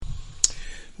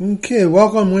Okay,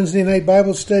 welcome Wednesday night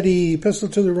Bible study, Epistle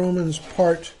to the Romans,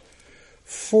 part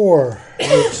 4.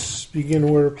 Let's begin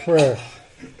a word of prayer.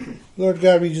 Lord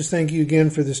God, we just thank you again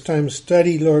for this time of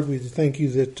study. Lord, we thank you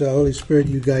that, Holy Spirit,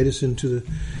 you guide us into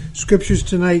the scriptures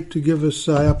tonight to give us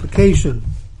application,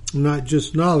 not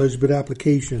just knowledge, but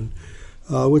application.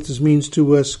 What this means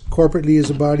to us corporately as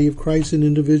a body of Christ and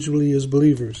individually as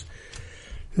believers.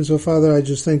 And so, Father, I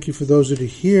just thank you for those that are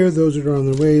here, those that are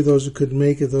on the way, those that couldn't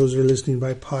make it, those that are listening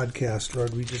by podcast.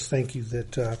 Lord, we just thank you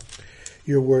that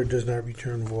your word does not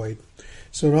return void.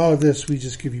 So in all of this, we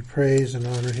just give you praise and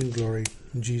honor and glory.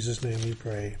 In Jesus' name we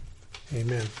pray.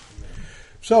 Amen.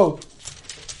 So,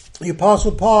 the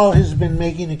Apostle Paul has been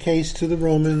making a case to the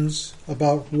Romans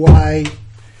about why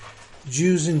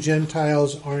Jews and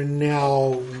Gentiles are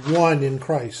now one in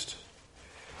Christ,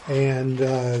 and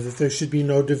that there should be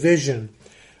no division,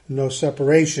 no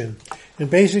separation. And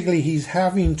basically he's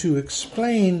having to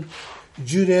explain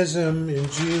Judaism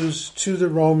and Jews to the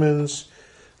Romans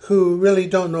who really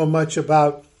don't know much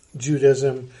about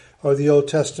Judaism or the Old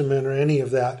Testament or any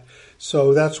of that.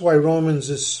 So that's why Romans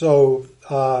is so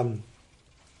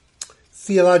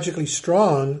theologically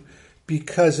strong,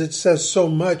 because it says so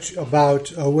much about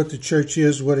what the church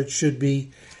is, what it should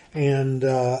be, and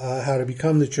how to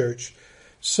become the church.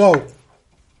 So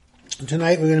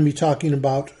tonight we're going to be talking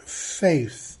about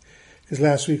faith, because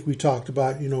last week we talked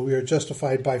about, we are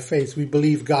justified by faith. We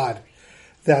believe God.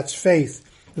 That's faith.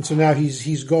 And so now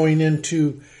he's going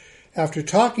into, after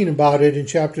talking about it in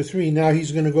chapter 3, now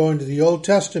he's going to go into the Old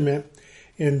Testament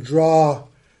and draw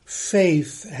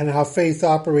faith and how faith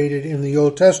operated in the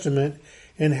Old Testament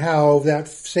and how that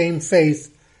same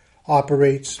faith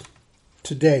operates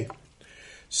today.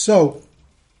 So,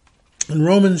 in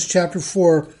Romans chapter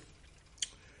 4,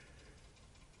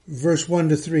 verse 1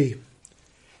 to 3,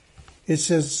 it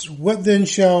says, "What then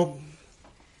shall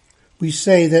we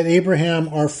say that Abraham,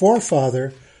 our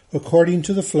forefather, according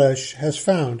to the flesh, has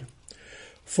found?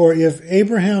 For if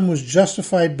Abraham was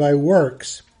justified by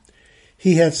works,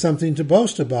 he had something to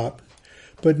boast about,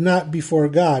 but not before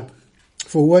God.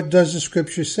 For what does the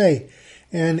scripture say?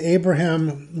 And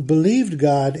Abraham believed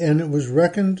God, and it was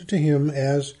reckoned to him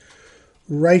as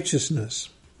righteousness."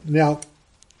 Now,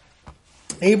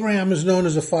 Abraham is known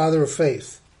as the father of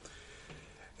faith.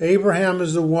 Abraham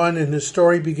is the one, and his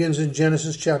story begins in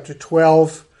Genesis chapter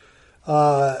 12,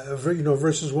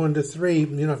 verses 1 to 3. You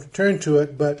don't have to turn to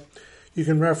it, but you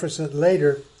can reference it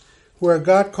later, where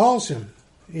God calls him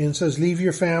and says, "Leave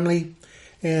your family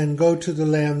and go to the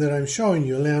land that I'm showing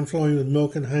you, a land flowing with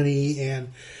milk and honey." And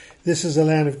this is the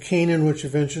land of Canaan, which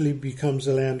eventually becomes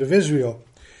the land of Israel.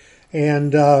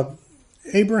 And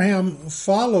Abraham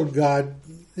followed God.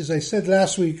 As I said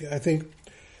last week, I think,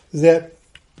 that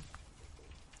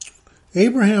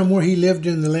Abraham, where he lived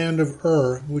in the land of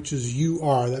Ur, which is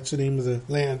Ur, that's the name of the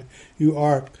land,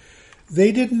 Ur,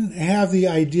 they didn't have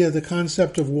the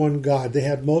concept of one God. They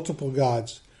had multiple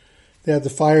gods. They had the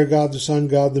fire god, the sun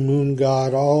god, the moon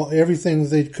god, everything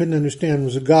they couldn't understand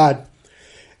was a god.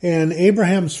 And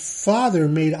Abraham's father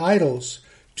made idols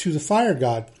to the fire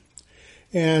god.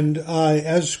 And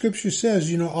as Scripture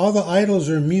says, all the idols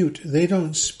are mute. They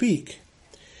don't speak.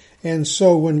 And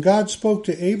so when God spoke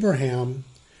to Abraham,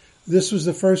 this was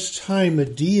the first time a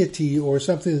deity, or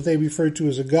something that they referred to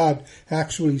as a god,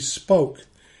 actually spoke.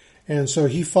 And so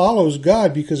he follows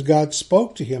God because God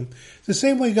spoke to him. The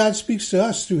same way God speaks to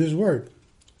us through his word.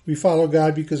 We follow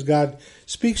God because God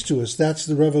speaks to us. That's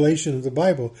the revelation of the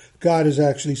Bible. God is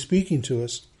actually speaking to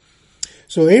us.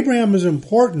 So Abraham is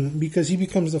important because he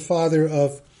becomes the father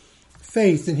of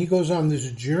faith, and he goes on this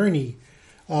journey,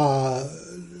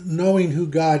 knowing who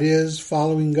God is,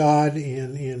 following God,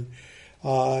 and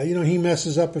he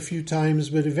messes up a few times,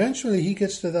 but eventually he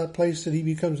gets to that place that he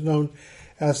becomes known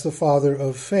as the father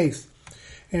of faith.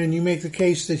 And you make the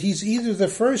case that he's either the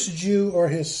first Jew or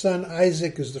his son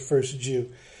Isaac is the first Jew,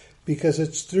 because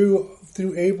it's through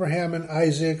Abraham and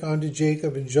Isaac onto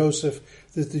Jacob and Joseph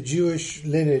that the Jewish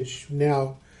lineage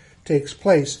now takes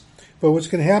place. But what's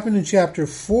going to happen in chapter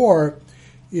 4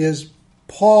 is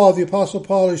the Apostle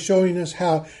Paul is showing us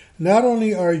how not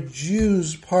only are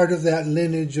Jews part of that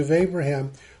lineage of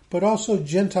Abraham, but also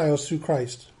Gentiles through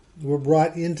Christ were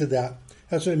brought into that.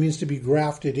 That's what it means to be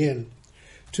grafted in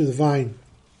to the vine.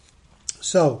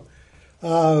 So,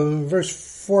 verse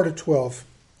 4 to 12.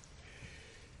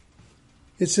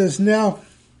 It says, "Now,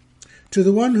 to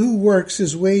the one who works,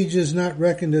 his wage is not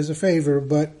reckoned as a favor,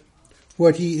 but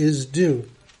what he is due.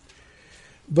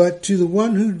 But to the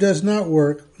one who does not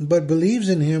work, but believes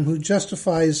in him who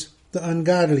justifies the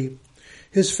ungodly,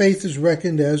 his faith is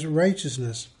reckoned as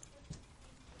righteousness.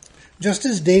 Just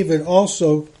as David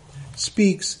also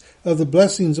speaks of the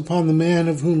blessings upon the man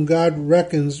of whom God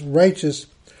reckons righteous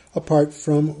apart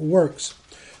from works.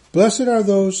 Blessed are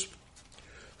those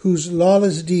whose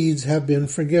lawless deeds have been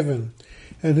forgiven,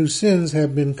 and whose sins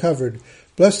have been covered.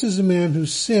 Blessed is the man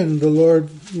whose sin the Lord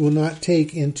will not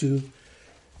take into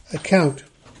account.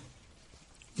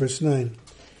 Verse 9.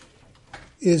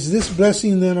 Is this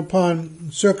blessing then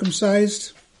upon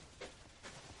circumcised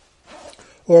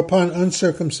or upon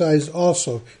uncircumcised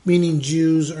also, meaning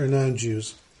Jews or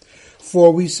non-Jews?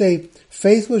 For we say,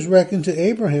 faith was reckoned to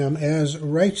Abraham as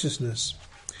righteousness.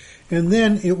 And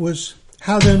then it was,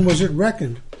 how then was it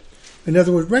reckoned? In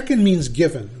other words, reckoned means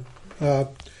given.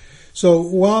 So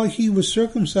while he was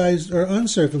circumcised or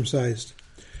uncircumcised,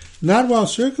 not while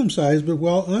circumcised, but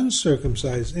while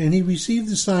uncircumcised, and he received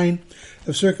the sign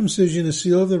of circumcision, a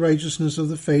seal of the righteousness of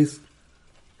the faith,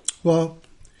 while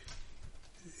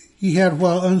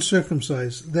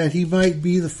uncircumcised, that he might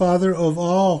be the father of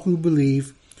all who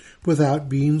believe without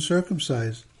being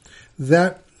circumcised,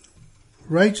 that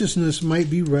righteousness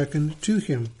might be reckoned to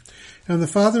him, and the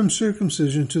father of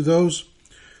circumcision to those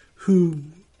who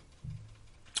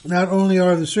not only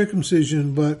are the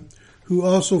circumcision, but who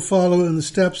also follow in the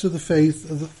steps of the faith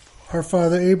of our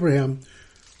father Abraham,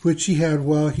 which he had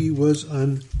while he was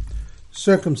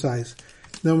uncircumcised.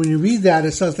 Now, when you read that,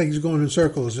 it sounds like he's going in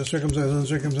circles, the circumcised,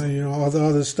 uncircumcised, all the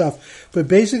other stuff. But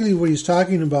basically what he's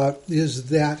talking about is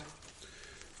that,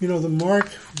 the mark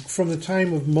from the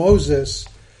time of Moses,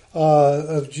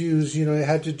 of Jews, it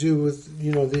had to do with,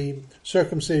 the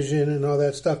circumcision and all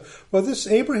that stuff. Well, this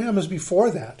Abraham is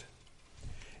before that.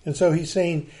 And so he's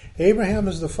saying Abraham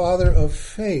is the father of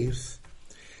faith,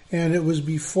 and it was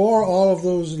before all of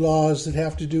those laws that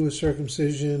have to do with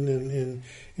circumcision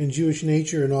and Jewish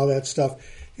nature and all that stuff.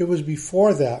 It was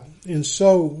before that. And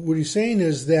so what he's saying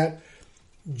is that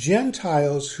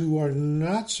Gentiles who are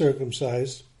not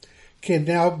circumcised can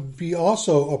now be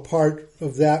also a part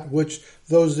of that which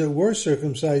those that were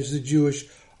circumcised, the Jewish,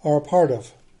 are a part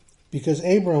of. Because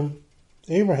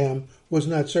Abraham was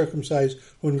not circumcised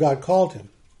when God called him.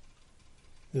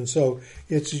 And so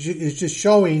it's just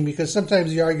showing, because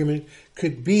sometimes the argument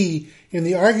could be, and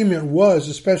the argument was,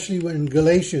 especially when in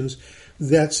Galatians,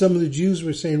 that some of the Jews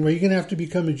were saying, well, you're going to have to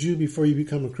become a Jew before you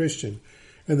become a Christian.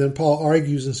 And then Paul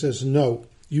argues and says, no,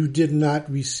 you did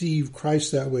not receive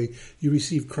Christ that way. You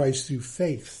received Christ through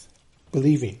faith,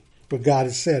 believing what God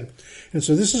has said. And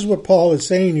so this is what Paul is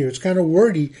saying here. It's kind of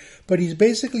wordy, but he's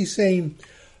basically saying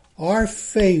our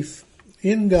faith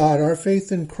in God, our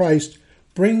faith in Christ,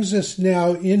 brings us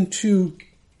now into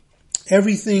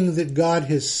everything that God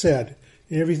has said,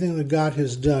 everything that God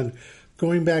has done,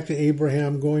 going back to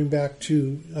Abraham, going back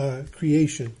to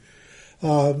creation.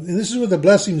 And this is where the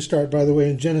blessings start, by the way,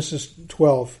 in Genesis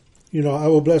 12. I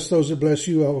will bless those that bless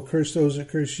you. I will curse those that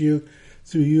curse you.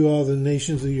 Through you all the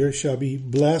nations of the earth shall be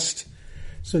blessed.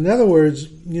 So in other words,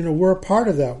 we're a part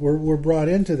of that. We're brought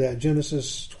into that.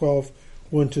 Genesis 12,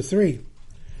 1-3.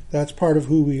 That's part of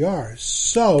who we are.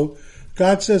 So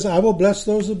God says, I will bless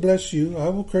those that bless you. I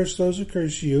will curse those that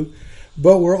curse you.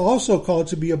 But we're also called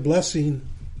to be a blessing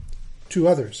to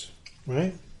others,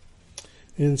 right?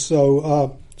 And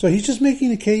so he's just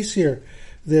making a case here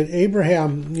that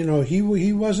Abraham,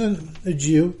 he wasn't a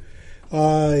Jew.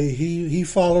 He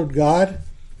followed God.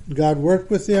 God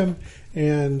worked with him,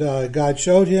 and God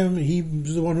showed him.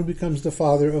 He's the one who becomes the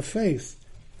father of faith.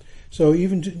 So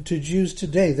even to Jews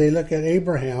today, they look at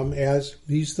Abraham as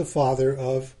he's the father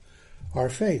of our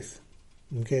faith.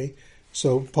 Okay?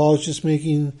 So Paul is just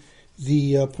making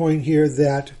the point here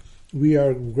that we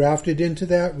are grafted into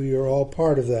that. We are all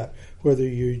part of that, whether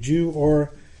you're Jew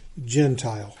or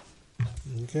Gentile.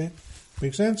 Okay?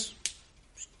 Make sense?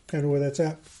 Kind of where that's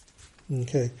at.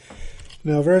 Okay.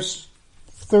 Now verse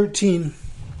 13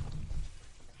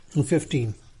 and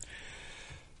 15.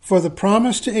 For the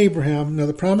promise to Abraham, now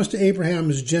the promise to Abraham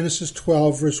is Genesis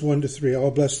 12, verse 1-3. I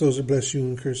will bless those that bless you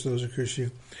and curse those that curse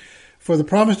you. For the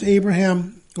promise to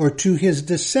Abraham, or to his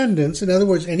descendants, in other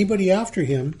words, anybody after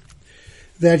him,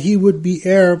 that he would be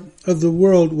heir of the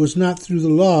world was not through the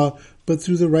law, but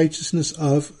through the righteousness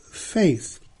of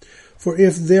faith. For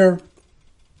if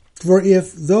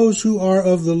those who are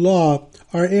of the law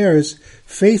are heirs,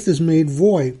 faith is made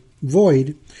void,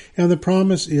 and the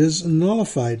promise is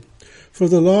nullified. For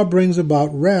the law brings about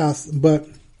wrath, but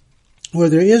where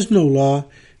there is no law,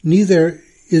 neither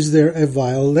is there a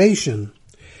violation.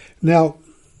 Now,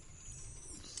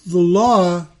 the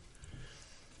law,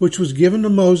 which was given to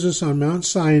Moses on Mount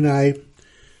Sinai,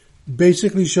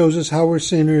 basically shows us how we're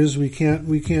sinners. We can't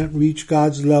reach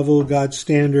God's level, God's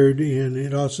standard, and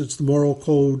it's the moral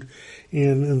code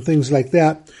and things like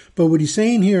that. But what he's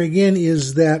saying here again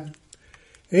is that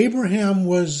Abraham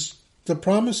was, the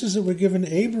promises that were given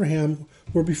to Abraham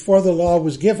were before the law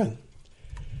was given.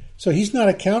 So he's not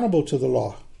accountable to the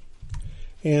law.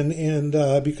 And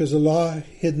because the law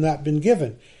had not been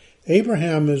given.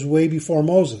 Abraham is way before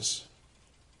Moses.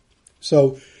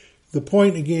 So the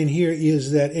point again here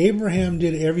is that Abraham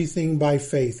did everything by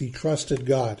faith. He trusted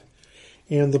God.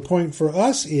 And the point for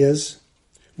us is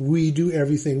we do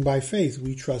everything by faith.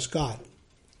 We trust God.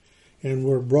 And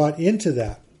we're brought into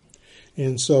that.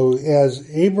 And so as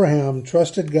Abraham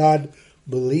trusted God,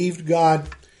 believed God,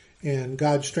 and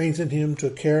God strengthened him,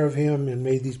 took care of him, and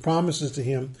made these promises to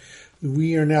him,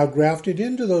 we are now grafted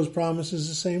into those promises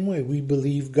the same way. We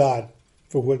believe God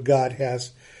for what God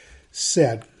has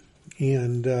said.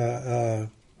 And so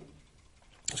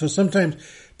sometimes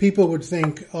people would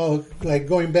think, oh, like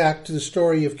going back to the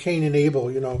story of Cain and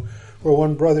Abel, where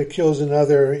one brother kills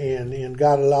another and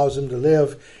God allows him to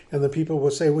live. And the people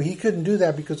will say, well, he couldn't do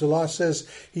that because the law says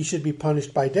he should be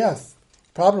punished by death.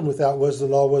 The problem with that was the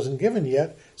law wasn't given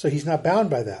yet, so he's not bound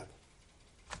by that.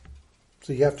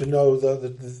 So you have to know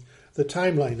the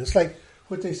timeline. It's like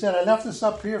what they said. I left this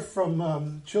up here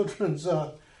from children's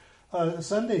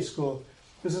Sunday school.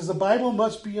 This is the Bible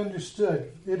must be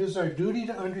understood. It is our duty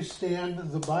to understand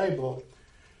the Bible.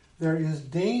 There is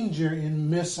danger in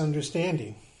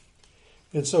misunderstanding.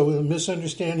 And so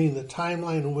misunderstanding the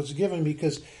timeline and what's given,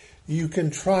 because you can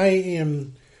try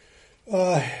and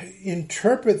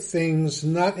interpret things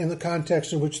not in the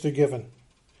context in which they're given.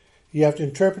 You have to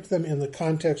interpret them in the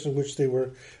context in which they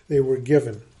were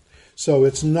given. So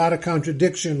it's not a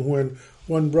contradiction when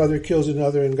one brother kills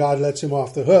another and God lets him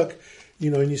off the hook.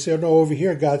 And you say, oh, no, over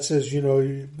here God says,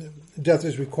 death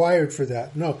is required for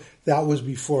that. No, that was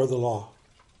before the law.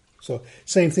 So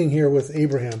same thing here with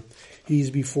Abraham.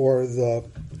 He's before the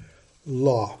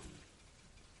law.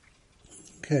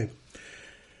 Okay.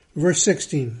 Verse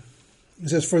 16. It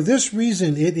says, for this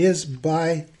reason it is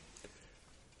by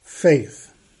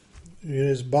faith. It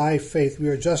is by faith. We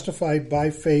are justified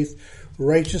by faith.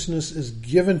 Righteousness is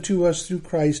given to us through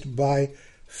Christ by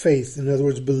faith. In other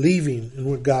words, believing in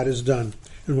what God has done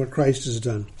and what Christ has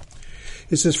done.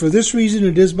 It says, for this reason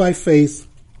it is by faith,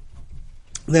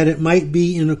 that it might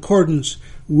be in accordance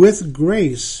with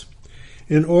grace,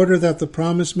 in order that the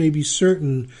promise may be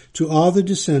certain to all the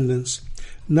descendants,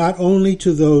 not only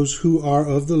to those who are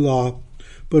of the law,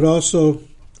 but also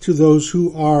to those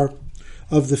who are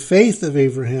of the faith of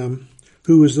Abraham,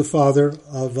 who is the father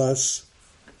of us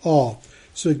all.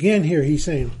 So again here he's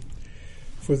saying,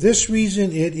 for this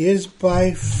reason it is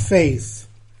by faith,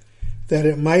 that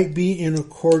it might be in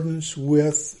accordance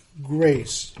with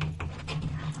grace.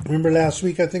 Remember last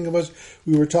week, I think it was,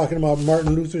 we were talking about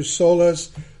Martin Luther's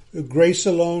solas, grace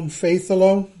alone, faith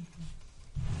alone.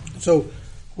 So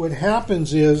what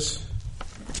happens is,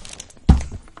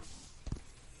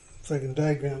 if I can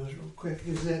diagram this real quick,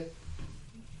 is that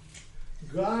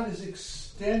God is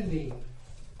extending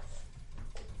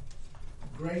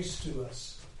grace to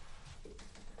us.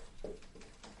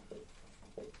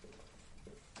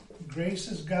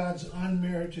 Grace is God's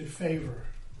unmerited favor.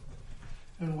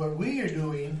 And what we are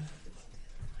doing,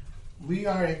 we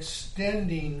are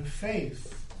extending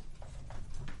faith.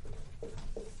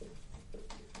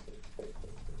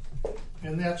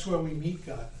 And that's where we meet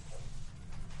God.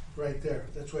 Right there.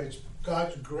 That's why it's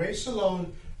God's grace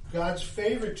alone, God's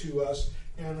favor to us,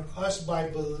 and us by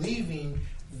believing,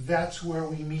 that's where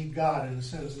we meet God. In a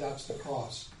sense, that's the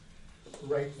cross.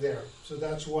 Right there. So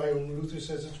that's why when Luther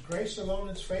says it's grace alone,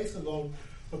 it's faith alone,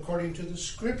 according to the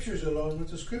Scriptures alone, what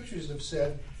the Scriptures have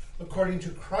said, according to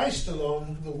Christ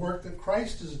alone, the work that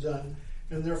Christ has done,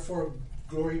 and therefore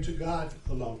glory to God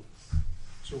alone.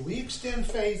 So we extend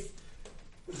faith,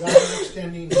 God is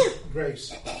extending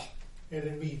grace, and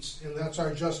it meets, and that's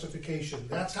our justification.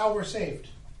 That's how we're saved.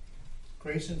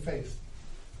 Grace and faith.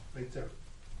 Right there.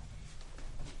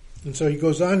 And so he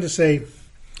goes on to say,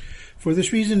 for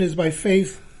this reason is by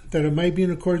faith, that it might be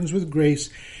in accordance with grace,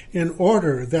 in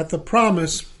order that the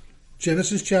promise,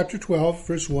 Genesis chapter 12,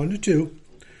 verse 1 to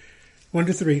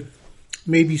 3,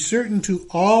 may be certain to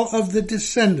all of the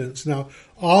descendants. Now,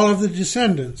 all of the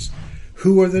descendants.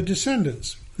 Who are the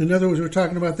descendants? In other words, we're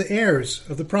talking about the heirs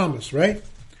of the promise, right?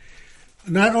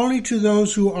 Not only to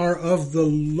those who are of the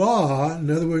law, in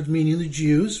other words, meaning the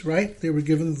Jews, right? They were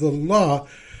given the law,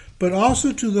 but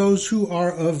also to those who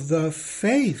are of the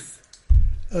faith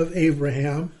of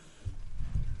Abraham,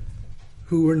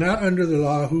 who were not under the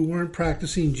law, who weren't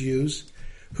practicing Jews,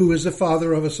 who is the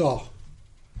father of us all.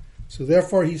 So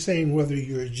therefore he's saying whether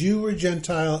you're a Jew or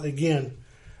Gentile, again,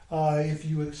 if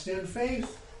you extend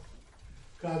faith,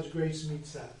 God's grace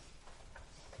meets that.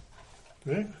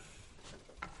 Right?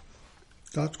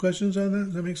 Thoughts, questions on that?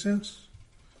 Does that make sense?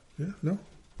 Yeah? No?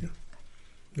 Yeah?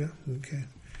 Yeah? Okay.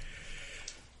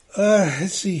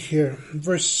 Let's see here.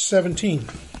 Verse 17.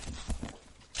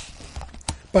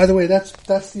 By the way, that's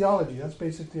theology. That's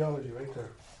basic theology right there.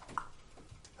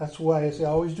 That's why I say I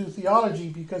always do theology,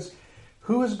 because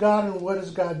who is God and what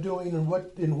is God doing,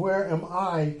 and where am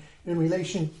I in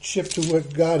relationship to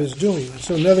what God is doing?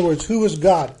 So in other words, who is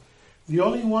God? The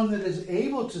only one that is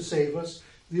able to save us,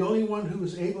 the only one who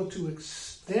is able to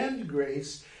extend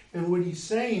grace. And what he's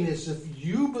saying is, if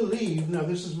you believe, now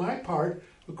this is my part,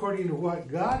 according to what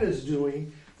God is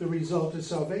doing, the result is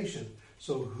salvation.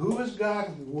 So who is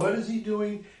God? What is he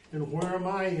doing? And where am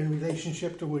I in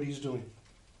relationship to what he's doing?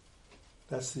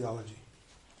 That's theology.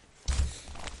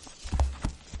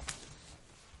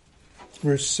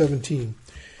 Verse 17.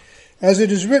 As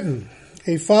it is written,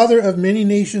 a father of many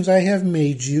nations I have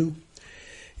made you,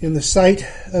 in the sight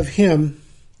of him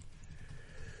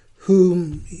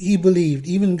whom he believed,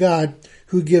 even God,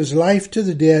 who gives life to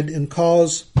the dead and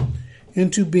calls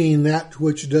into being that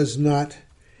which does not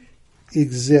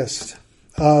exist.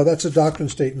 That's a doctrine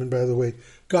statement, by the way.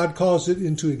 God calls it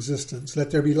into existence.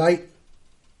 Let there be light.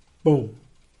 Boom.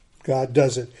 God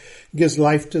does it. Gives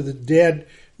life to the dead,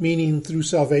 meaning through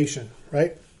salvation,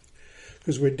 right?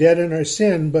 Because we're dead in our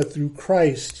sin, but through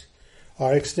Christ,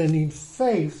 our extending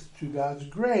faith through God's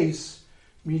grace,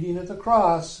 meeting at the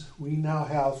cross, we now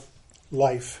have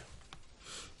life.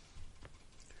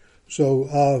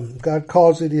 So God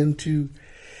calls it into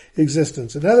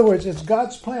existence. In other words, it's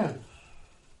God's plan.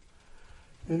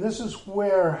 And this is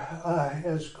where,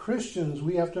 as Christians,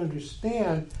 we have to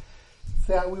understand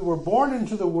that we were born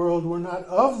into the world, we're not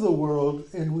of the world,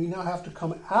 and we now have to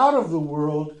come out of the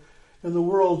world and the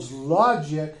world's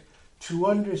logic to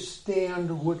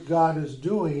understand what God is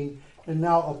doing and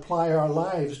now apply our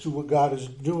lives to what God is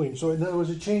doing. So in other words,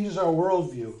 it changes our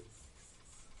worldview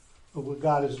of what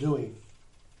God is doing.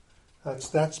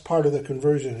 That's part of the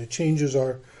conversion. It changes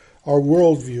our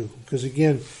worldview. Because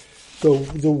again,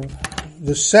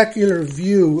 the secular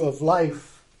view of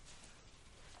life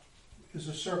is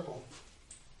a circle.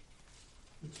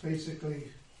 It's basically,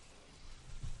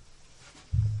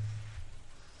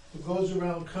 what goes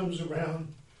around comes around.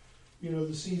 You know,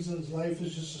 the seasons, life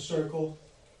is just a circle.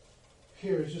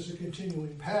 Here is just a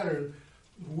continuing pattern,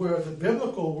 where the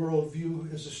biblical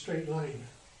worldview is a straight line.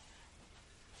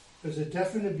 There's a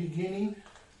definite beginning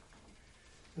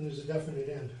and there's a definite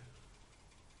end.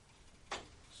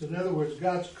 So in other words,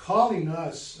 God's calling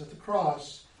us at the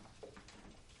cross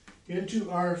into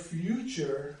our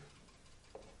future,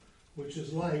 which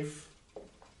is life.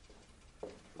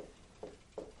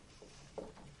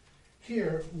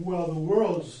 Here, well, the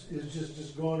world is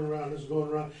just going around,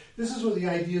 This is where the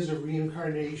ideas of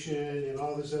reincarnation and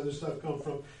all this other stuff come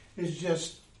from. It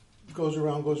just goes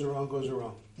around. That's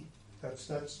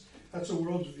a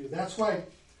worldview. That's why,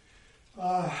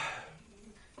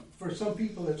 for some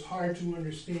people, it's hard to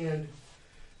understand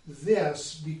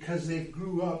this because they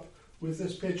grew up with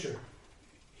this picture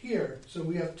here. So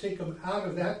we have to take them out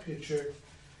of that picture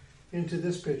into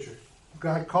this picture.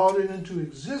 God called it into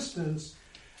existence,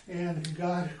 and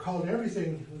God called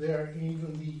everything there,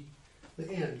 even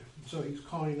the end. So he's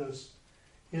calling us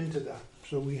into that.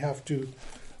 So we have to...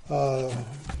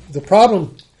 the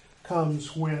problem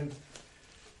comes when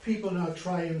people now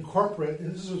try and incorporate,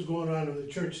 and this is what's going on in the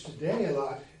church today a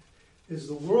lot, is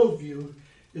the worldview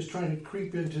is trying to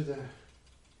creep into the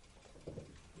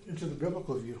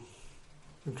biblical view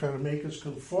and trying to make us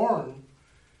conform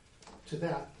to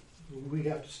that. We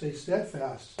have to stay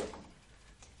steadfast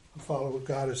and follow what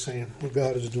God is saying, what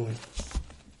God is doing.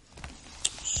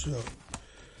 So,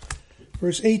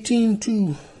 verse 18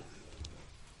 to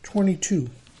 22.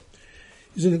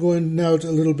 He's going to go in now to a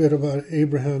little bit about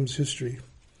Abraham's history.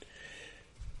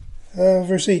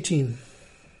 Verse 18.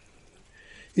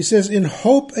 He says, in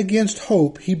hope against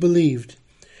hope he believed,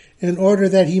 in order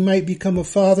that he might become a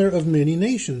father of many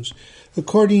nations,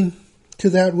 according to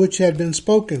that which had been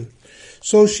spoken.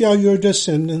 So shall your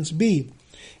descendants be.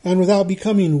 And without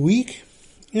becoming weak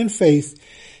in faith,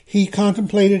 he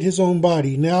contemplated his own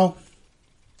body, now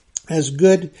as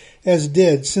good as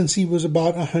dead, since he was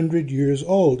about 100 years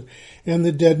old, and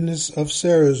the deadness of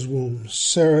Sarah's womb.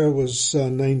 Sarah was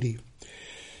 90.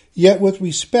 Yet with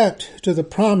respect to the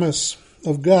promise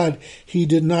of God, he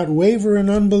did not waver in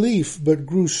unbelief, but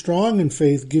grew strong in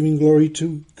faith, giving glory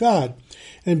to God,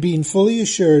 and being fully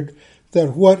assured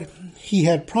that what he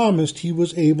had promised he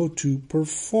was able to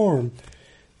perform.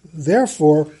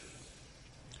 Therefore,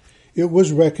 it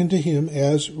was reckoned to him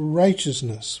as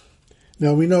righteousness.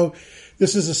 Now we know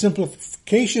this is a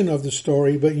simplification of the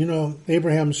story, but you know,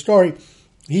 Abraham's story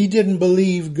He didn't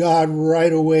believe God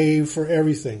right away for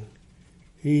everything.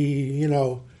 He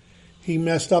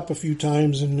messed up a few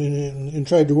times and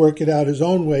tried to work it out his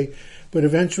own way, but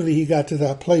eventually he got to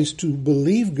that place to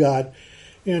believe God.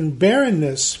 And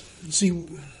barrenness, see,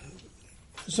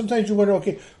 sometimes you wonder,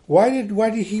 okay, why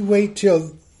did he wait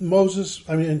till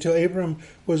until Abraham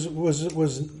was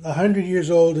 100 years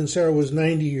old and Sarah was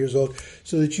 90 years old,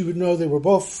 so that you would know they were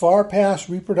both far past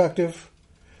reproductive,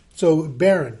 so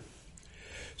barren.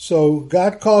 So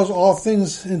God calls all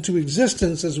things into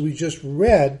existence, as we just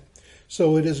read.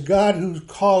 So it is God who's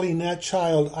calling that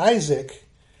child Isaac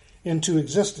into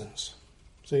existence.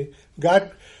 See,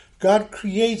 God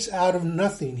creates out of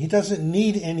nothing. He doesn't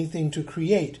need anything to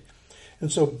create.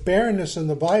 And so barrenness in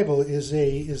the Bible is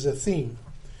a theme.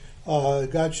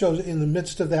 God shows in the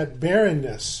midst of that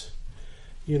barrenness,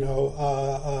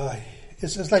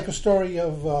 it's like a story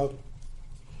of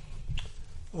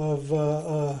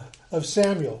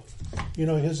Samuel.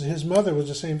 His mother was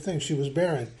the same thing. She was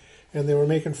barren, and they were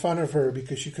making fun of her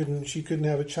because she couldn't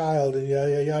have a child, and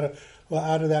yada yada. Well,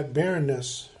 out of that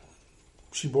barrenness,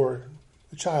 she bore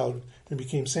a child and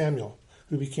became Samuel,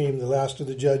 who became the last of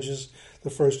the judges, the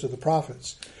first of the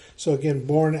prophets. So again,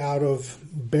 born out of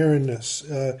barrenness.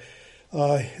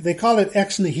 They call it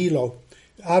ex nihilo,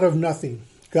 out of nothing.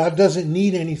 God doesn't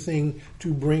need anything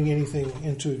to bring anything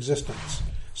into existence.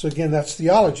 So again, that's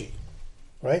theology,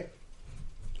 right?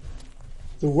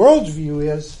 The world's view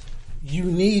is you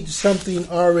need something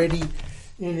already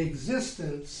in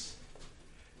existence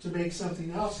to make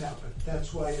something else happen.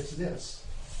 That's why it's this.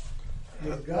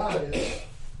 With God, it's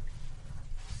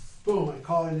boom, I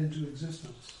call it into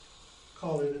existence.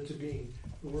 Call it into being.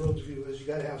 The world's view is you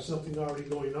got to have something already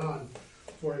going on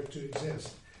for it to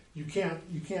exist. You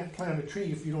can't plant a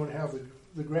tree if you don't have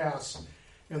the grass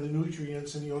and the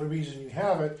nutrients, and the only reason you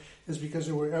have it is because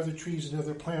there were other trees and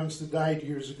other plants that died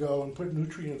years ago and put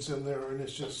nutrients in there, and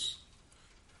it's just,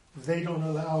 they don't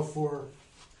allow for,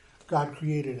 God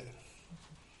created it.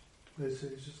 It's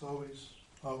just always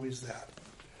that.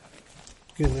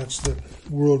 Again, that's the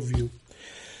worldview.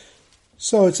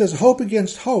 So it says hope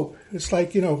against hope. It's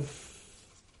like,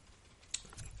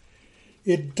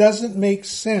 it doesn't make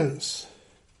sense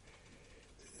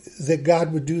that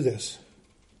God would do this.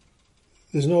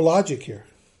 There's no logic here.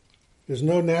 There's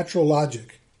no natural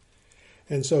logic.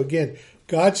 And so again,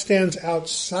 God stands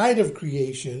outside of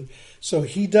creation, so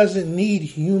he doesn't need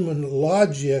human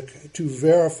logic to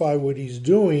verify what he's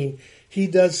doing. He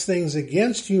does things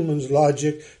against human's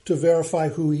logic to verify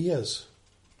who he is.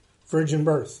 Virgin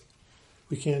birth.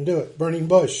 We can't do it. Burning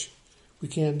bush. We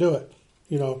can't do it.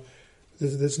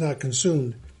 That's not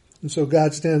consumed. And so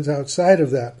God stands outside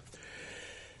of that.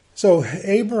 So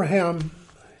Abraham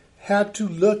had to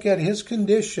look at his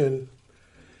condition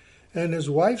and his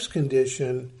wife's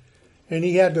condition, and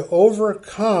he had to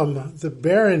overcome the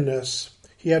barrenness.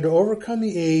 He had to overcome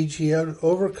the age. He had to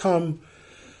overcome,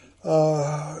 a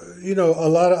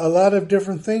lot of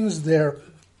different things there.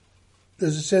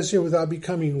 As it says here, without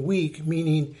becoming weak,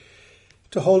 meaning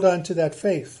to hold on to that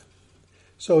faith.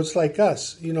 So it's like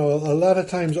us, a lot of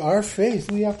times our faith,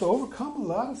 we have to overcome a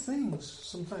lot of things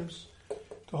sometimes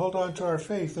to hold on to our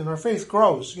faith. And our faith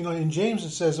grows. In James it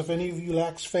says, if any of you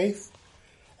lacks faith,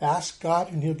 ask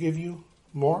God and he'll give you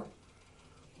more.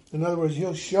 In other words,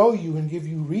 he'll show you and give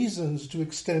you reasons to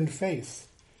extend faith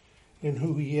in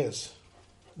who he is.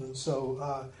 And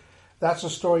so that's the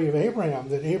story of Abraham,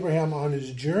 that Abraham on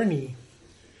his journey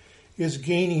is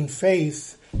gaining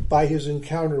faith by his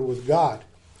encounter with God.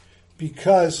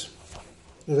 Because,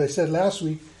 as I said last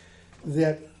week,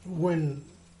 that when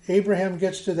Abraham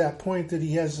gets to that point that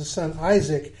he has a son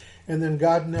Isaac, and then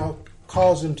God now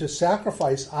calls him to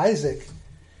sacrifice Isaac,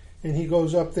 and he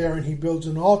goes up there and he builds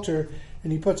an altar,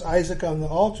 and he puts Isaac on the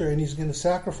altar, and he's going to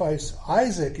sacrifice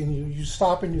Isaac, and you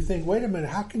stop and you think, wait a minute,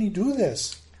 how can he do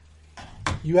this?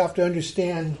 You have to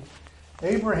understand,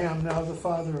 Abraham, now the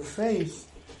father of faith,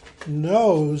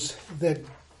 knows that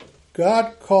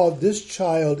God called this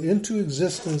child into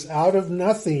existence out of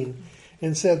nothing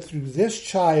and said through this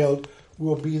child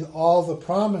will be all the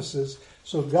promises.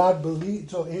 So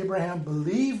Abraham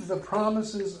believed the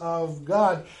promises of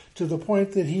God to the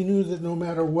point that he knew that no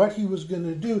matter what he was going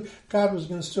to do, God was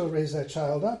going to still raise that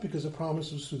child up because the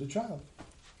promise was through the child.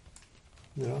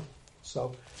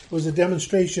 So it was a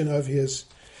demonstration of his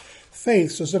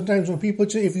faith. So sometimes when people,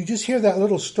 if you just hear that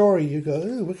little story, you go,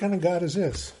 "Ooh, what kind of God is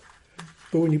this?"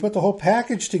 But when you put the whole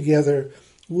package together,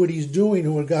 what he's doing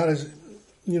and what God is,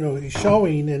 he's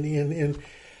showing and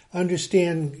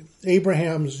understand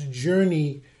Abraham's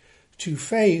journey to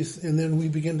faith, and then we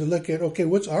begin to look at, okay,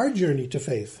 what's our journey to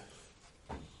faith?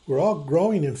 We're all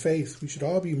growing in faith. We should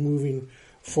all be moving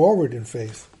forward in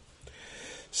faith.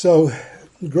 So,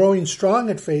 growing strong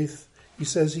in faith, he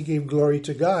says he gave glory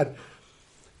to God.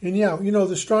 And yeah,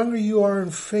 the stronger you are in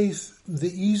faith,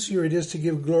 the easier it is to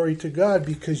give glory to God,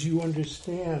 because you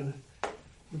understand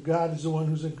that God is the one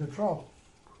who's in control.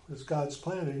 It's God's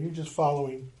plan, and you're just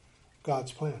following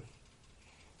God's plan.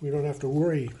 We don't have to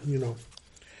worry,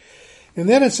 And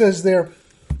then it says there,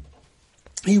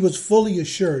 he was fully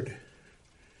assured.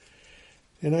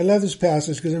 And I love this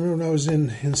passage because I remember when I was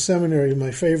in seminary,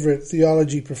 my favorite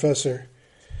theology professor,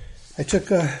 I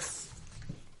took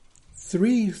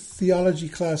 3 theology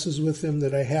classes with him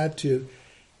that I had to,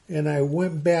 and I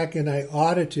went back and I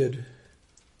audited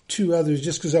 2 others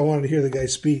just because I wanted to hear the guy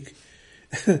speak.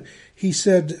 He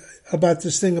said about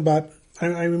this thing about,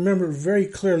 I remember very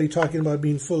clearly talking about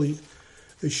being fully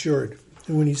assured.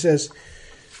 And when he says,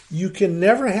 you can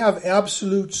never have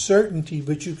absolute certainty,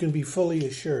 but you can be fully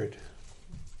assured.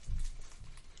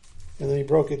 And then he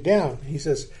broke it down. He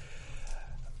says,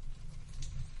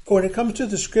 when it comes to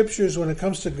the scriptures, when it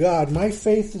comes to God, my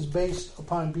faith is based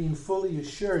upon being fully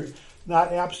assured,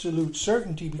 not absolute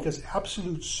certainty, because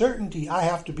absolute certainty, I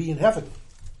have to be in heaven.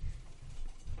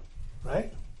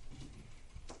 Right?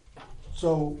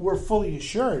 So we're fully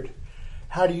assured.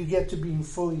 How do you get to being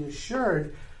fully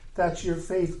assured? That's your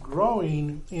faith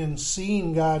growing in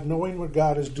seeing God, knowing what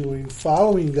God is doing,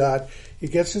 following God.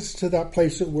 It gets us to that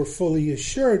place that we're fully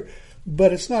assured,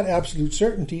 but it's not absolute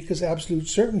certainty, because absolute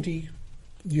certainty,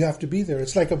 you have to be there.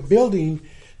 It's like a building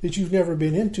that you've never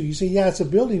been into. You say, yeah, it's a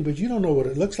building, but you don't know what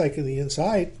it looks like in the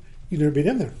inside. You've never been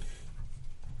in there.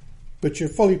 But you're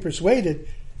fully persuaded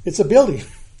it's a building.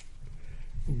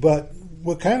 But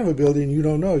what kind of a building, you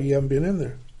don't know. You haven't been in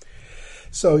there.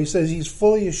 So he says he's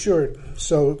fully assured.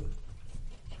 So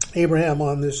Abraham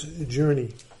on this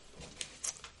journey.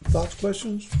 Thoughts,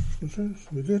 questions?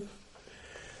 We good?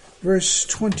 Verse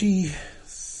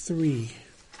 23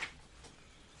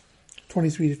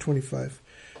 to 25.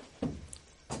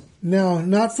 Now,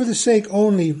 not for the sake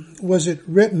only was it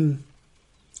written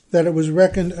that it was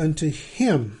reckoned unto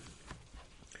him,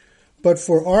 but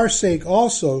for our sake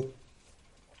also,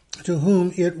 to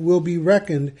whom it will be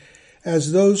reckoned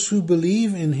as those who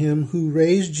believe in him who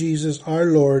raised Jesus our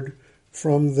Lord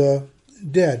from the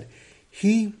dead.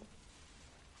 He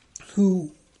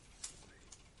who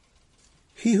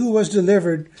was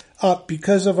delivered up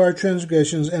because of our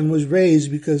transgressions and was raised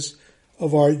because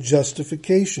of our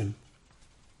justification.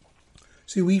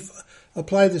 See, we've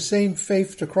applied the same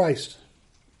faith to Christ,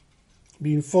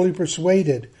 being fully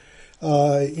persuaded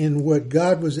in what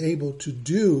God was able to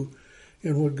do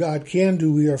and what God can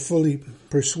do. We are fully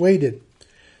persuaded.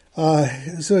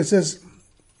 So it says,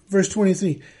 verse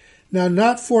 23, now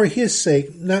not for his sake,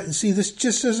 this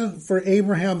just isn't for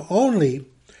Abraham only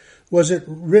was it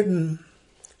written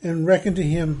and reckoned to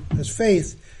him as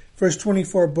faith, verse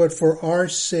 24, but for our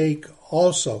sake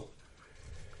also.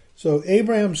 So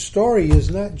Abraham's story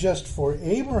is not just for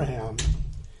Abraham,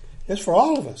 it's for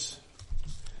all of us,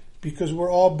 because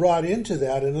we're all brought into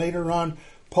that. And later on,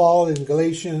 Paul in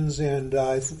Galatians and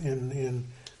in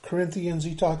Corinthians,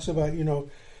 he talks about,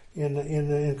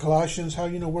 in Colossians, how,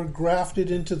 we're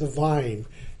grafted into the vine.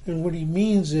 And what he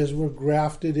means is we're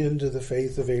grafted into the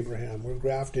faith of Abraham. We're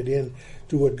grafted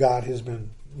into what God has been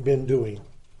doing.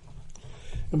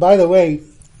 And by the way,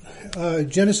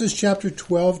 Genesis chapter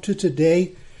 12 to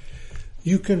today,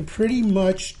 you can pretty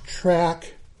much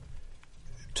track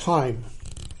time,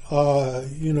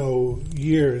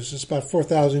 years. It's about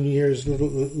 4,000 years,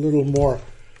 little more.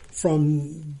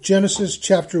 From Genesis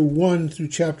chapter 1 through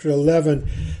chapter 11,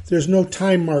 there's no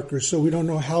time marker, so we don't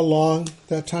know how long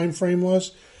that time frame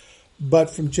was. But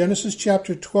from Genesis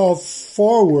chapter 12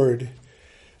 forward,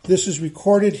 this is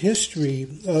recorded history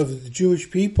of the Jewish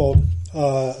people,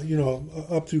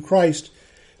 up through Christ.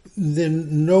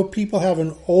 Then no people have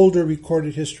an older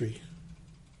recorded history.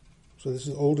 So this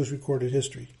is the oldest recorded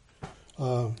history.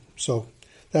 So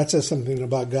that says something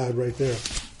about God right there.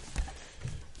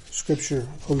 Scripture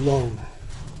alone.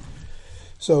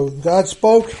 So God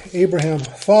spoke, Abraham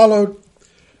followed.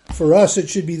 For us, it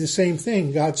should be the same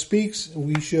thing. God speaks,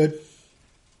 we should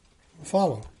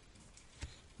follow.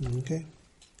 Okay.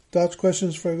 Thoughts,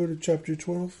 questions before I go to chapter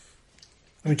 12?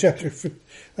 Chapter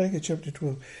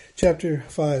 12. Chapter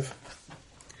 5.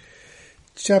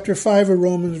 Chapter 5 of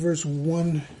Romans, verse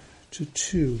 1 to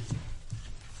 2.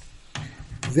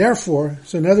 Therefore,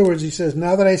 so in other words, he says,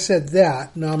 now that I said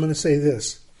that, now I'm going to say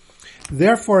this.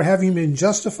 Therefore, having been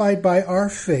justified by our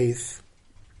faith,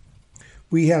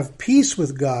 we have peace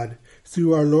with God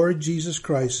through our Lord Jesus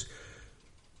Christ,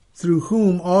 through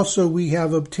whom also we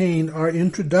have obtained our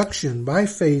introduction by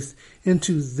faith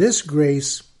into this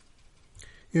grace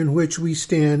in which we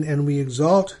stand, and we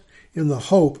exalt in the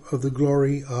hope of the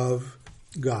glory of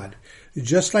God.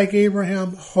 Just like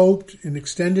Abraham hoped and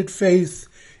extended faith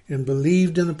and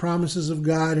believed in the promises of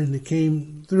God and it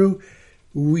came through,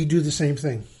 we do the same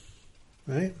thing.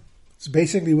 Right? It's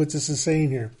basically what this is saying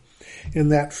here. And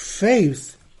that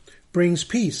faith brings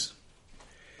peace.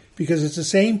 Because it's the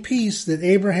same peace that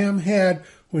Abraham had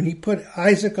when he put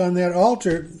Isaac on that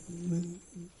altar.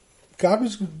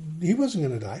 He wasn't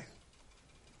going to die.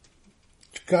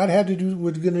 God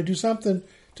was going to do something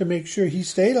to make sure he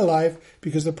stayed alive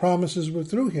because the promises were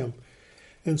through him.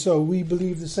 And so we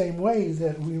believe the same way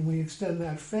that when we extend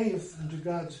that faith into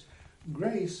God's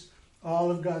grace,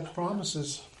 all of God's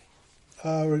promises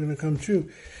are going to come true.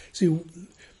 See,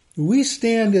 we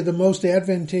stand at the most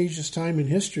advantageous time in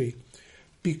history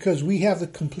because we have the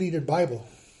completed Bible.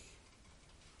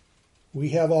 We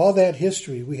have all that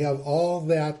history. We have all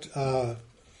that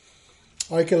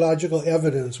archaeological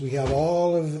evidence. We have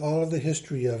all of the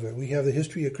history of it. We have the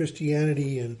history of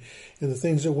Christianity and the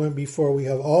things that went before. We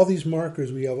have all these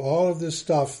markers. We have all of this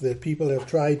stuff that people have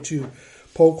tried to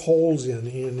poke holes in,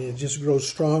 and it just grows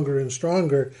stronger and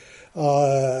stronger.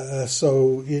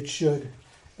 So it should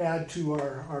add to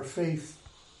our faith,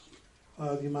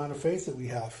 the amount of faith that we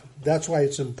have. That's why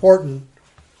it's important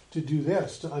to do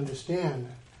this, to understand,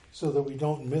 so that we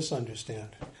don't misunderstand.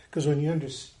 Because when you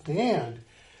understand,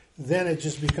 then it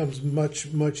just becomes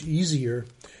much, much easier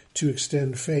to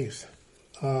extend faith.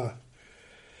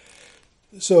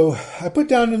 So I put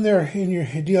down in there in your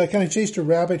deal, I kind of chased a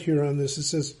rabbit here on this. It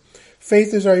says,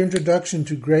 faith is our introduction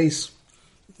to grace,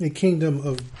 the kingdom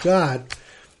of God.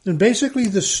 And basically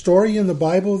the story in the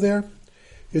Bible there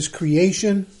is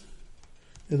creation,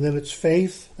 and then it's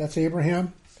faith, that's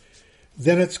Abraham.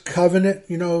 Then it's covenant,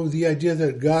 the idea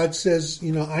that God says,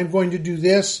 I'm going to do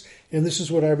this, and this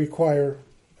is what I require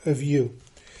of you.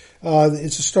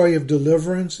 It's a story of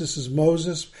deliverance. This is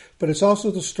Moses, but it's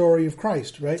also the story of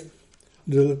Christ, right?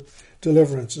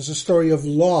 Deliverance. It's a story of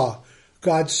law,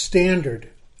 God's standard,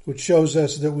 which shows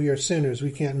us that we are sinners.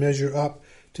 We can't measure up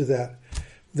to that.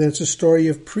 Then it's a story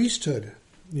of priesthood.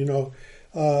 The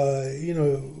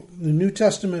New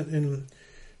Testament, and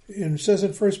it says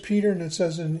in 1 Peter and it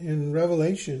says in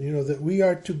Revelation, that we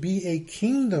are to be a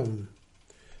kingdom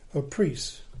of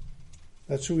priests.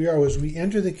 That's who we are. As we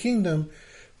enter the kingdom,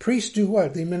 priests do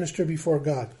what? They minister before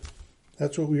God.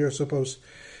 That's what we are supposed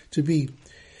to be.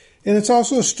 And it's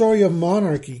also a story of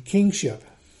monarchy, kingship.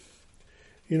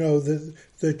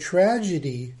 The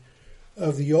tragedy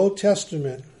of the Old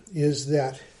Testament is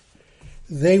that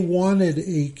they wanted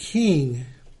a king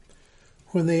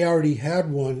when they already had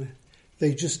one.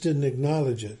 They just didn't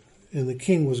acknowledge it. And the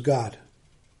king was God.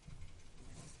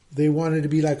 They wanted to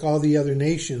be like all the other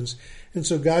nations. And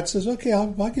so God says, okay, I'll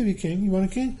give you a king. You want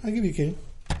a king? I'll give you a king.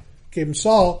 Gave him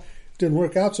Saul. Didn't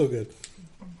work out so good.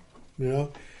 And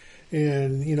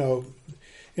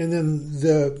then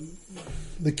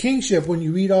the kingship, when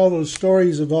you read all those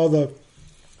stories of all the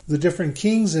different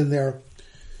kings in there,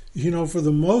 for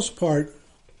the most part,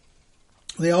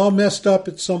 they all messed up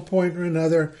at some point or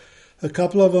another. A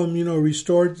couple of them,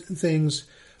 restored things,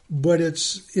 but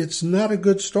it's not a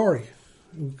good story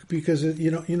because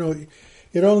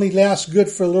it only lasts good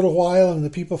for a little while, and the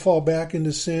people fall back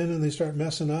into sin and they start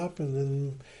messing up, and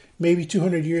then maybe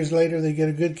 200 years later they get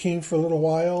a good king for a little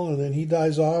while, and then he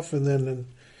dies off, and then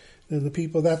the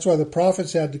people. That's why the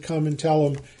prophets had to come and tell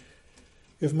them,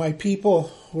 if my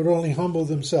people would only humble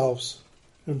themselves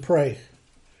and pray,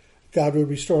 God would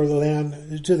restore the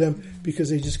land to them, because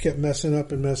they just kept messing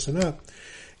up.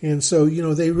 And so,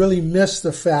 they really missed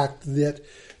the fact that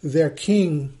their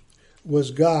king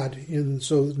was God. And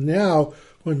so now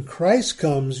when Christ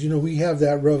comes, we have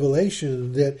that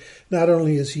revelation that not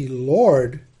only is he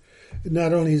Lord,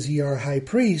 not only is he our high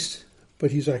priest,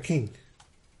 but he's our king,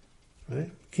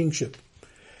 right? Kingship.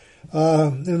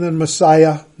 And then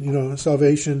Messiah,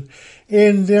 salvation.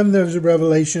 And then there's a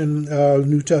revelation,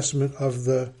 New Testament of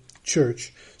the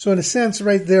church. So in a sense,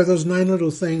 right there, those 9 little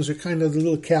things are kind of the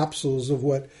little capsules of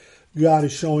what God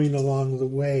is showing along the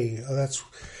way. That's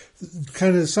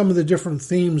kind of some of the different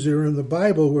themes that are in the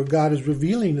Bible where God is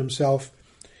revealing himself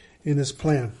in his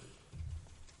plan.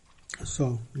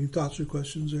 So, any thoughts or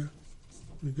questions there?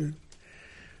 We good?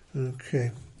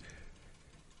 Okay.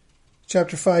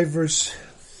 Chapter 5, verse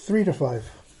 3-5.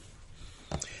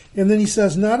 And then he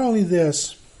says, not only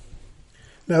this.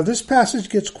 Now, this passage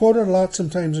gets quoted a lot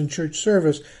sometimes in church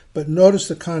service, but notice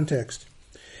the context.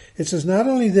 It says, not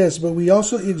only this, but we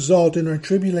also exult in our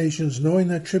tribulations, knowing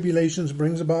that tribulations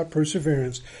brings about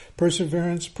perseverance.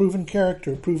 Perseverance, proven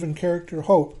character,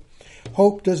 hope.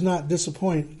 Hope does not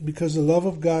disappoint because the love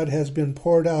of God has been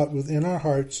poured out within our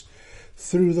hearts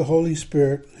through the Holy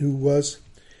Spirit who was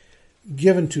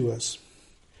given to us.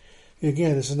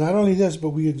 Again, it's not only this, but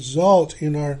we exalt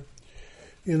in our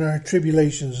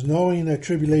tribulations, knowing that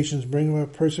tribulations bring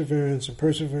about perseverance, and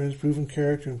perseverance, proven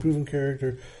character, and proven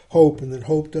character, hope, and that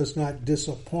hope does not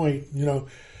disappoint. A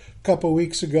couple of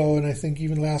weeks ago, and I think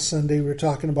even last Sunday, we were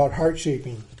talking about heart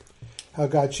shaping, how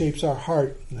God shapes our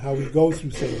heart and how we go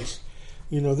through things.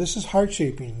 This is heart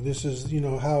shaping. This is,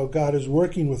 how God is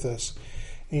working with us.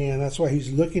 And that's why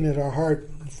he's looking at our heart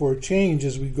for change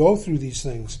as we go through these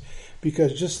things.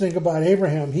 Because just think about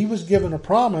Abraham. He was given a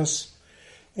promise,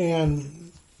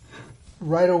 and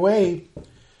right away,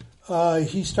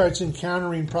 he starts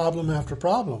encountering problem after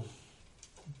problem.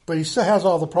 But he still has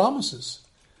all the promises.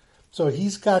 So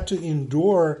he's got to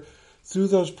endure through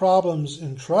those problems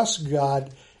and trust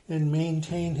God and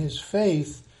maintain his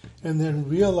faith, and then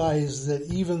realize that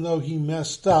even though he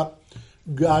messed up,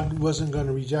 God wasn't going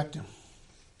to reject him,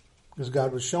 because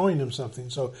God was showing him something.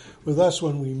 So with us,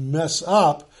 when we mess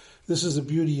up, this is the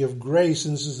beauty of grace,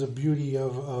 and this is the beauty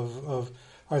of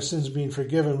our sins being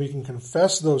forgiven. We can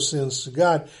confess those sins to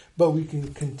God, but we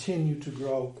can continue to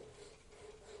grow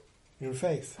in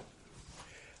faith.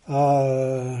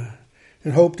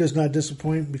 And hope does not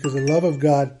disappoint because the love of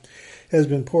God has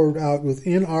been poured out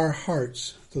within our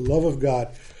hearts. The love of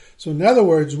God. So in other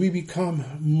words, we become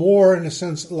more, in a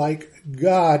sense, like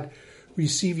God,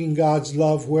 receiving God's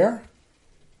love where?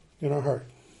 In our heart.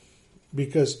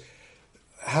 Because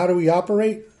how do we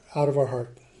operate? Out of our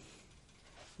heart.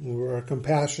 Our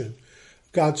compassion.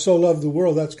 God so loved the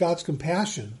world. That's God's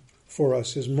compassion for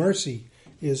us. His mercy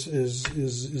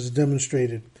is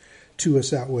demonstrated to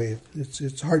us that way.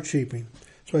 It's heart shaping.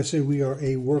 That's why I say we are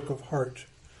a work of heart.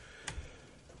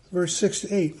 Verse 6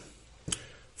 to 8.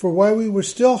 For while we were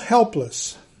still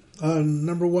helpless,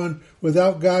 number one,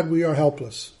 without God we are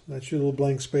helpless. That's your little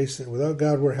blank space there. Without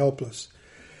God we're helpless.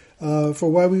 For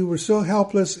while we were still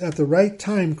helpless, at the right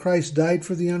time Christ died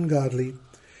for the ungodly.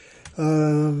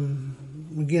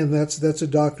 Again, that's a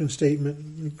doctrine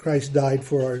statement. Christ died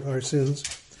for our sins.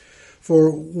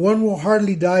 For one will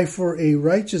hardly die for a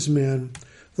righteous man,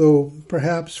 though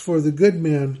perhaps for the good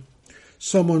man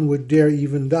someone would dare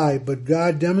even die. But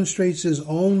God demonstrates his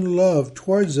own love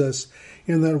towards us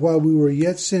in that while we were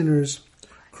yet sinners,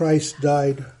 Christ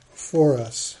died for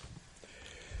us.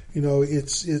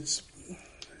 It's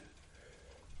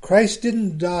Christ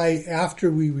didn't die after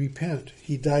we repent.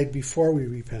 He died before we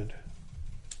repent.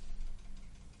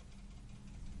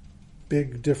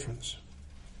 Big difference.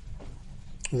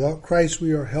 Without Christ,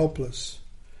 we are helpless.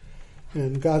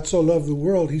 And God so loved the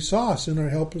world, he saw us in our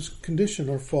helpless condition,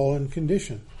 our fallen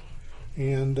condition.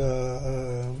 And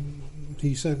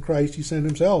he sent Christ, he sent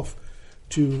himself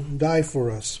to die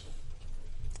for us,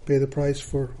 pay the price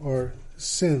for our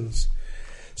sins.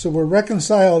 So we're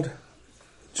reconciled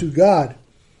to God,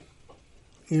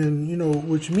 and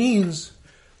which means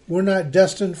we're not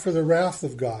destined for the wrath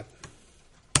of God.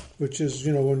 Which is,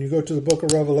 when you go to the book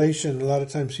of Revelation, a lot of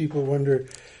times people wonder,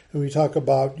 and we talk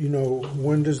about,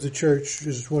 when does the church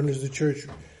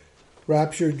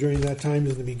rapture? During that time,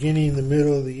 in the beginning, the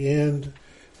middle, the end?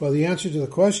 Well, the answer to the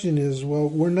question is,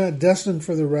 we're not destined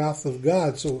for the wrath of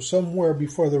God. So somewhere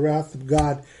before the wrath of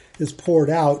God is poured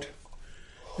out,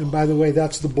 and by the way,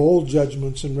 that's the bowl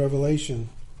judgments in Revelation.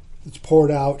 It's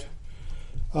poured out.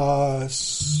 Where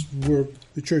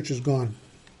the church is gone.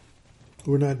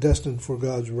 We're not destined for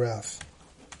God's wrath.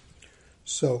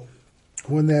 So,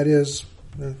 when that is,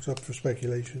 that's up for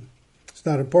speculation. It's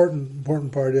not important. The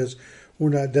important part is we're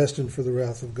not destined for the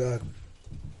wrath of God.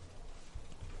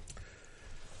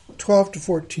 12 to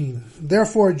 14.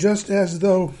 Therefore, just as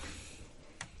though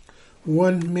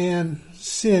one man's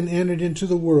sin entered into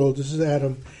the world, this is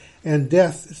Adam, and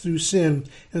death through sin,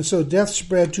 and so death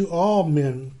spread to all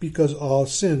men because all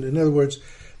sinned. In other words,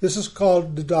 this is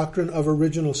called the doctrine of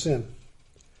original sin.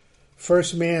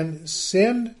 First man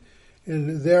sinned,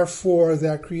 and therefore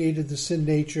that created the sin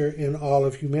nature in all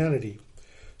of humanity.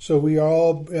 So we are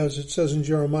all, as it says in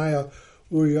Jeremiah,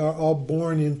 we are all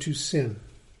born into sin.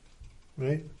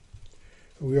 Right?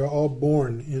 We are all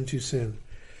born into sin.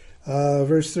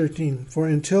 Verse 13, for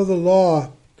until the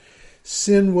law,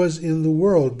 sin was in the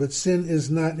world, but sin is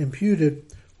not imputed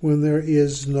when there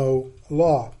is no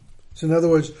law. So in other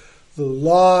words, the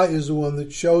law is the one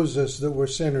that shows us that we're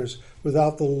sinners.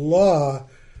 Without the law,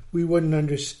 we wouldn't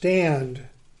understand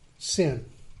sin.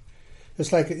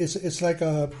 It's like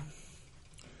a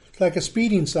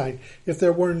speeding sign. If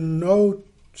there were no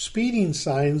speeding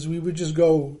signs, we would just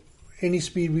go any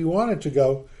speed we wanted to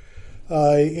go,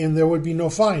 and there would be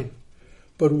no fine.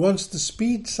 But once the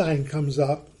speed sign comes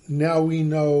up, now we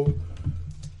know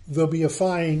there'll be a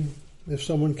fine if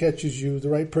someone catches you, the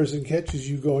right person catches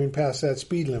you going past that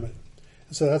speed limit.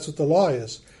 And so that's what the law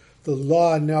is. The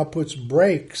law now puts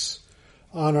brakes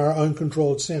on our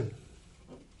uncontrolled sin.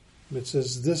 It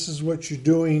says, this is what you're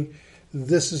doing,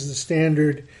 this is the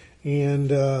standard, and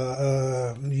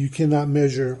you cannot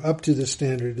measure up to the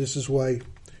standard. This is why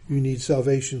you need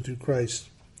salvation through Christ.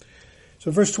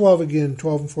 So verse 12 again,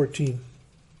 12 and 14.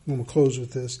 I'm going to close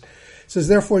with this. It says,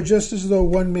 therefore, just as though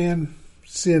one man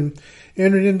sin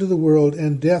entered into the world,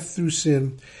 and death through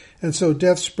sin, and so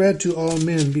death spread to all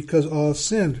men because all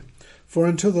sinned. For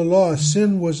until the law,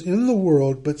 sin was in the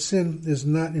world, but sin is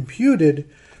not imputed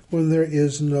when there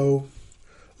is no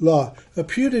law.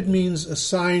 Imputed means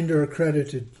assigned or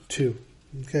accredited to.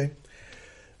 Okay.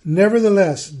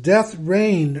 Nevertheless, death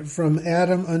reigned from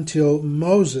Adam until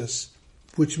Moses,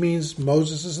 which means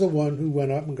Moses is the one who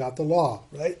went up and got the law,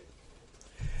 right?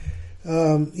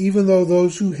 Even though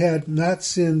those who had not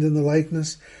sinned in the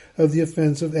likeness of the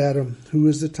offense of Adam, who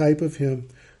is the type of him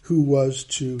who was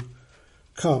to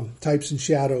come, types and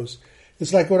shadows.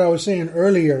 It's like what I was saying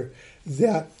earlier,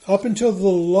 that up until the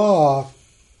law,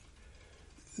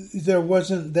 there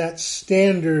wasn't that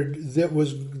standard that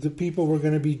was the people were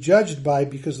going to be judged by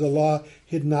because the law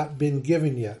had not been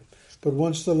given yet. But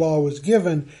once the law was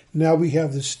given, now we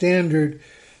have the standard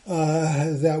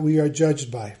that we are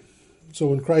judged by. So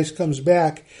when Christ comes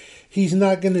back, he's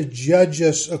not going to judge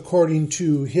us according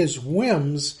to his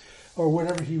whims or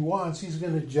whatever he wants. He's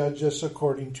going to judge us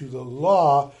according to the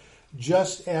law,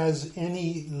 just as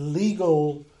any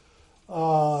legal,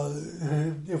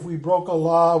 if we broke a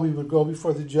law, we would go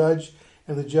before the judge,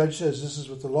 and the judge says, this is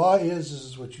what the law is, this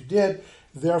is what you did,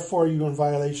 therefore you're in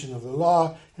violation of the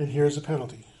law, and here's a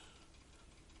penalty.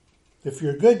 If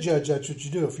you're a good judge, that's what you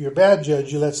do. If you're a bad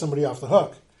judge, you let somebody off the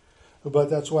hook.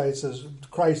 But that's why it says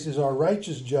Christ is our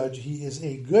righteous judge. He is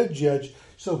a good judge,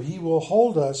 so he will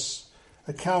hold us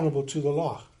accountable to the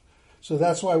law. So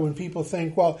that's why when people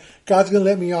think, well, God's going to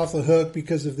let me off the hook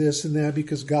because of this and that,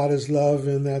 because God is love,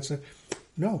 and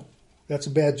no, that's a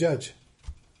bad judge.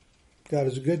 God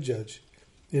is a good judge.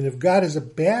 And if God is a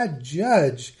bad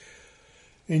judge,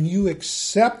 and you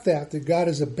accept that God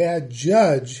is a bad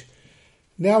judge,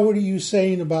 now what are you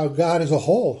saying about God as a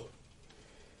whole?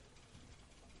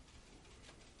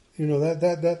 You know,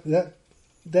 that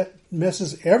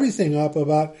messes everything up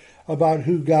about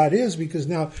who God is, because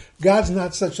now God's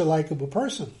not such a likable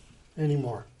person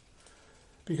anymore.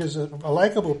 Because a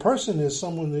likable person is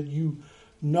someone that you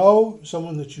know,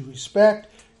 someone that you respect,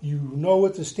 you know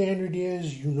what the standard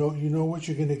is, you know what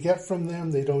you're going to get from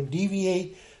them. They don't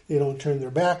deviate, they don't turn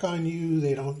their back on you,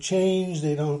 they don't change,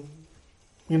 they don't,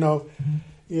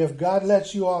 If God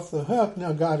lets you off the hook,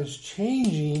 now God is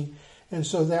changing. And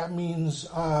so that means,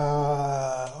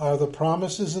 are the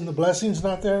promises and the blessings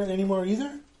not there anymore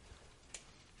either?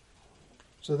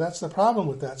 So that's the problem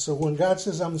with that. So when God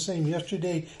says, I'm the same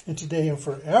yesterday and today and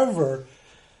forever,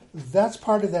 that's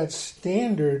part of that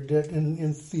standard that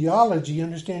in theology,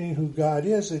 understanding who God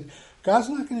is, that God's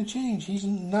not going to change. He's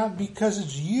not, because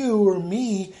it's you or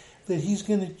me, that he's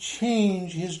going to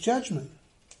change his judgment.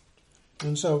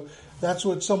 And so that's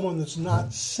what someone that's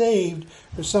not saved,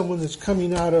 or someone that's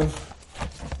coming out of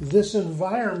this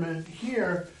environment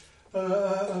here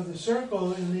of the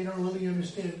circle, and they don't really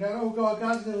understand God. Oh,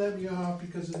 God's going to let me off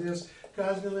because of this.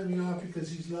 God's going to let me off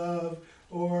because he's love.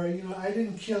 Or, I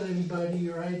didn't kill anybody,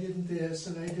 or I didn't this,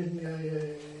 and I didn't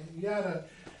yada.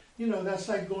 That's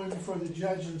like going before the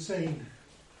judge and saying,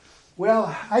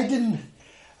 well, I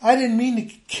didn't mean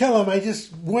to kill him. I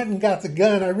just went and got the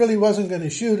gun. I really wasn't going to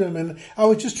shoot him, and I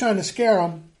was just trying to scare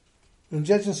him. And the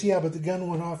judge says, yeah, but the gun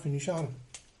went off and you shot him.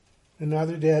 And now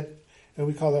they're dead, and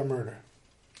we call that murder.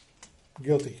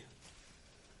 Guilty.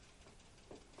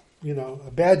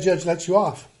 A bad judge lets you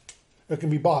off. It can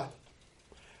be bought.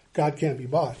 God can't be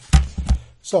bought.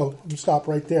 So I'm going to stop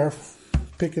right there.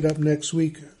 Pick it up next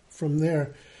week from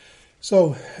there.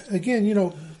 So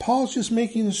again, Paul's just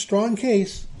making a strong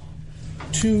case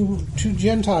to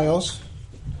Gentiles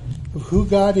of who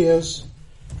God is,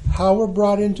 how we're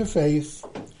brought into faith,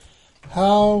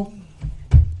 how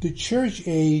the church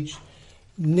age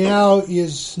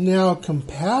is now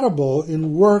compatible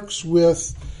and works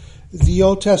with the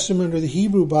Old Testament or the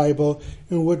Hebrew Bible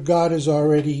and what God has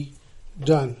already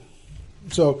done.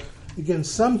 So again,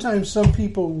 sometimes some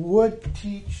people would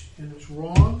teach, and it's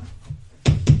wrong,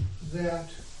 that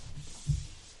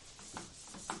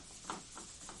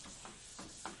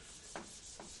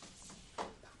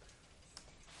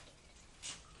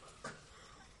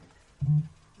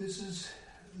this is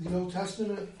the Old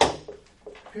Testament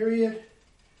period,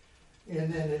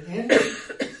 and then it ended,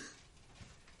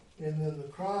 and then the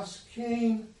cross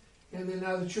came, and then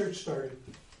now the church started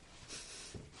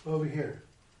over here.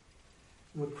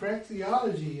 What correct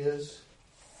theology is,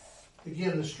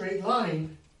 again, the straight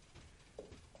line,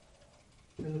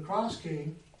 and the cross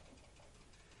came,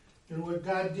 and what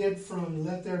God did from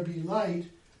let there be light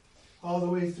all the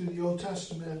way through the Old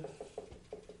Testament,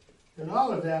 and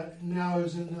all of that now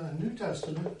is in the New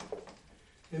Testament,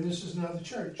 and this is now the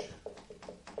church.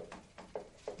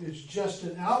 It's just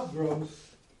an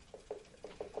outgrowth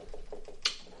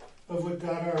of what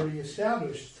God already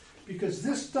established. Because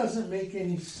this doesn't make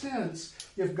any sense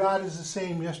if God is the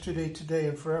same yesterday, today,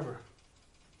 and forever.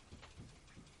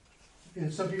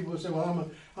 And some people will say,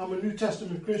 well, I'm a New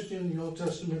Testament Christian, the Old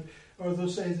Testament, or they'll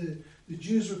say that the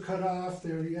Jews were cut off,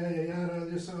 they're yada, yada,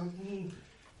 this,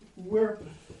 where,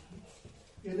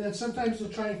 and then sometimes they'll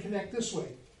try and connect this way.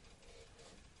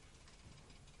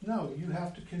 No, you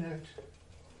have to connect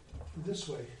this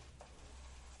way,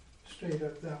 straight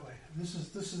up that way. This is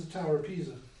the Tower of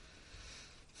Pisa.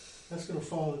 That's going to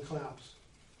fall and collapse.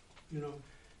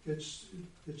 It's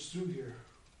through here.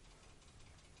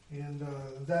 And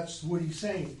that's what he's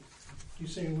saying.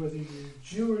 He's saying whether you're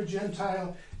Jew or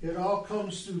Gentile, it all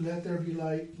comes through let there be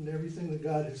light and everything that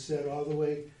God has said all the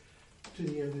way to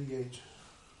the end of the age.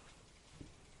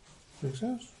 Make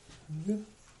sense? Yeah.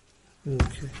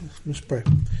 Okay, let's pray.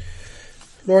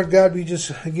 Lord God, we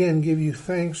just again give you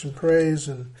thanks and praise,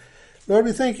 and Lord,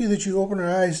 we thank you that you open our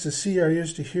eyes to see, our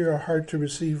ears to hear, our heart to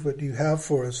receive what you have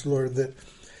for us, Lord, that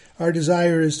our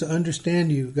desire is to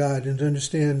understand you, God, and to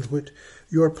understand what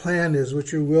your plan is,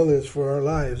 what your will is for our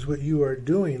lives, what you are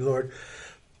doing, Lord.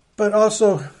 But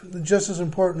also, just as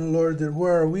important, Lord, that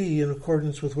where are we in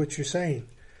accordance with what you're saying?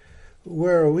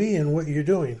 Where are we in what you're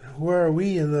doing? Where are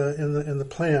we in the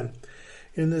plan?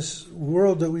 In this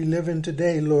world that we live in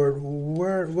today, Lord,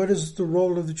 what is the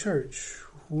role of the church?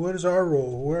 What is our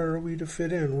role? Where are we to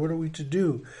fit in? What are we to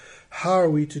do? How are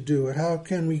we to do it? How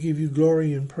can we give you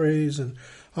glory and praise and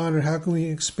honor? How can we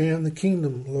expand the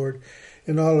kingdom, Lord,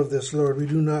 in all of this, Lord? We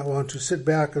do not want to sit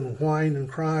back and whine and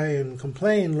cry and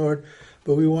complain, Lord,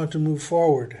 but we want to move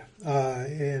forward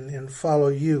and follow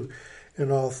you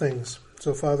in all things.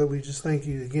 So, Father, we just thank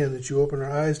you again that you open our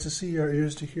eyes to see, our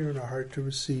ears to hear, and our heart to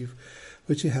receive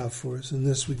what you have for us. In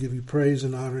this we give you praise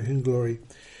and honor and glory.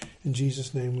 In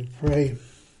Jesus' name we pray.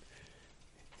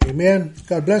 Amen.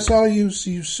 God bless all of you.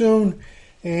 See you soon.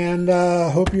 And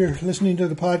hope you're listening to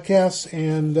the podcast.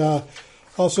 And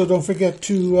also don't forget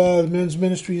to the men's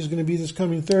ministry is going to be this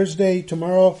coming Thursday,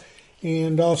 tomorrow.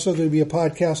 And also there'll be a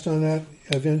podcast on that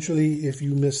eventually if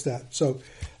you missed that. So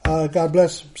God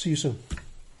bless. See you soon.